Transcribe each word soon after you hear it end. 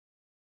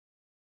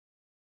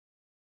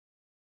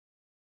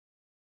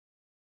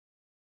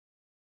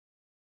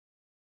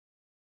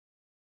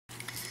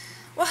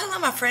Well, hello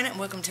my friend, and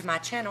welcome to my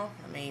channel.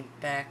 Let me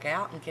back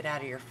out and get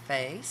out of your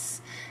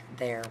face.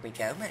 There we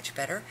go, much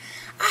better.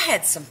 I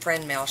had some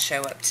friend mail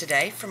show up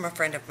today from a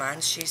friend of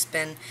mine. She's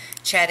been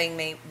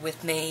chatting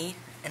with me,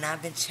 and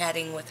I've been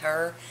chatting with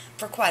her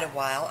for quite a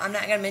while. I'm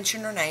not going to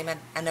mention her name.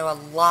 I know a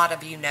lot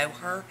of you know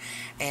her,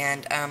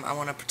 and I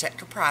want to protect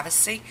her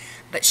privacy.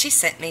 But she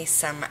sent me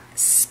some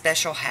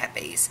special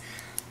happies.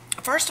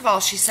 First of all,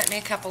 she sent me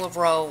a couple of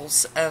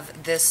rolls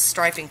of this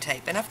striping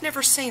tape, and I've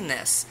never seen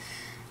this.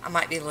 I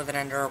might be living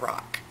under a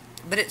rock.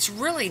 But it's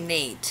really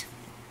neat.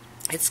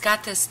 It's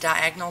got this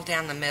diagonal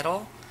down the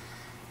middle,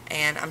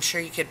 and I'm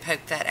sure you could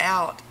poke that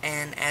out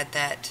and add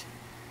that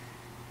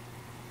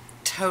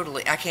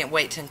totally. I can't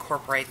wait to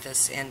incorporate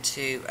this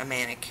into a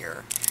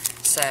manicure.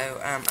 So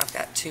I've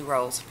got two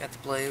rolls. I've got the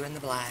blue and the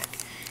black,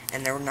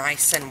 and they're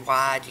nice and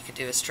wide. You could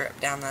do a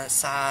strip down the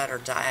side or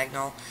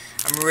diagonal.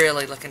 I'm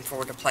really looking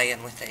forward to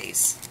playing with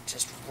these.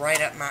 Just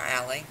right up my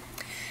alley.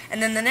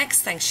 And then the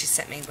next thing she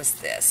sent me was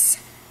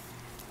this.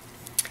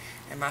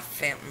 And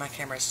my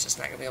camera's just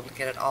not going to be able to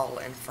get it all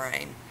in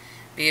frame.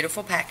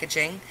 Beautiful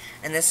packaging.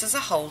 And this is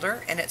a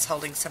holder, and it's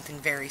holding something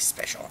very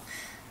special.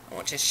 I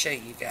want to show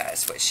you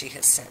guys what she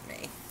has sent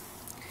me.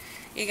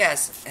 You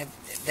guys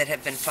that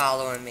have been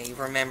following me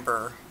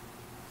remember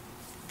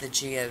the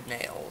geode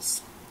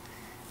nails.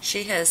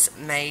 She has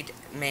made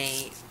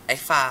me a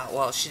file.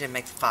 Well, she didn't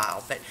make the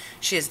file, but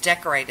she has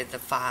decorated the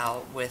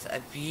file with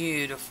a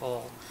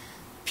beautiful,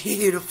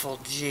 beautiful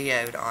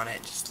geode on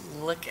it. Just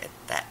look at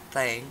that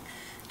thing.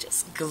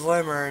 Just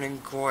glimmering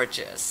and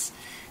gorgeous.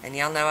 And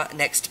y'all know,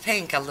 next to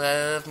pink, I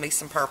love me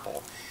some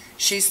purple.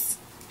 She's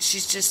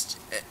just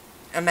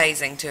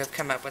amazing to have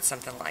come up with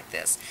something like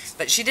this.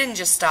 But she didn't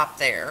just stop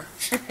there.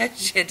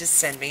 She had to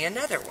send me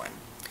another one.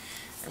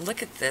 And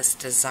look at this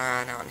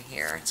design on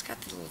here. It's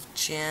got the little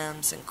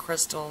gems and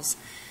crystals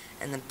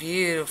and the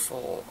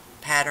beautiful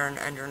pattern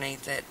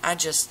underneath it. I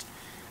just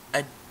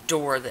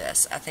adore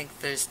this. I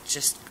think this is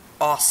just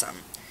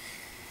awesome.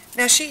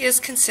 Now she is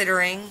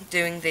considering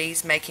doing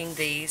these, making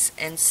these,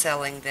 and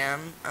selling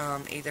them,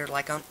 either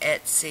like on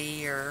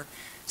Etsy or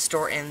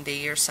Store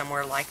Envy or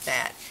somewhere like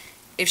that.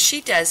 If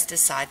she does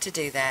decide to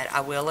do that,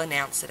 I will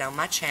announce it on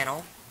my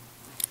channel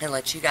and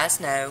let you guys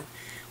know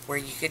where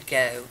you could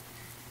go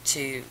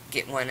to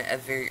get one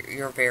of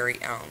your very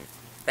own.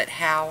 But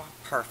how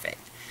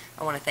perfect.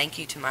 I want to thank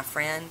you to my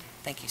friend.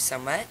 Thank you so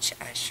much.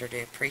 I sure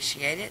do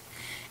appreciate it.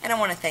 And I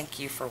want to thank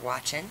you for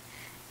watching.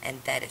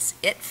 And that is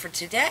it for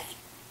today.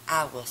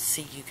 I will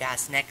see you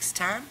guys next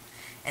time.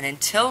 And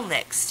until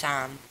next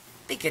time,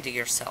 be good to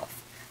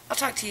yourself. I'll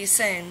talk to you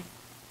soon.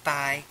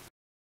 Bye.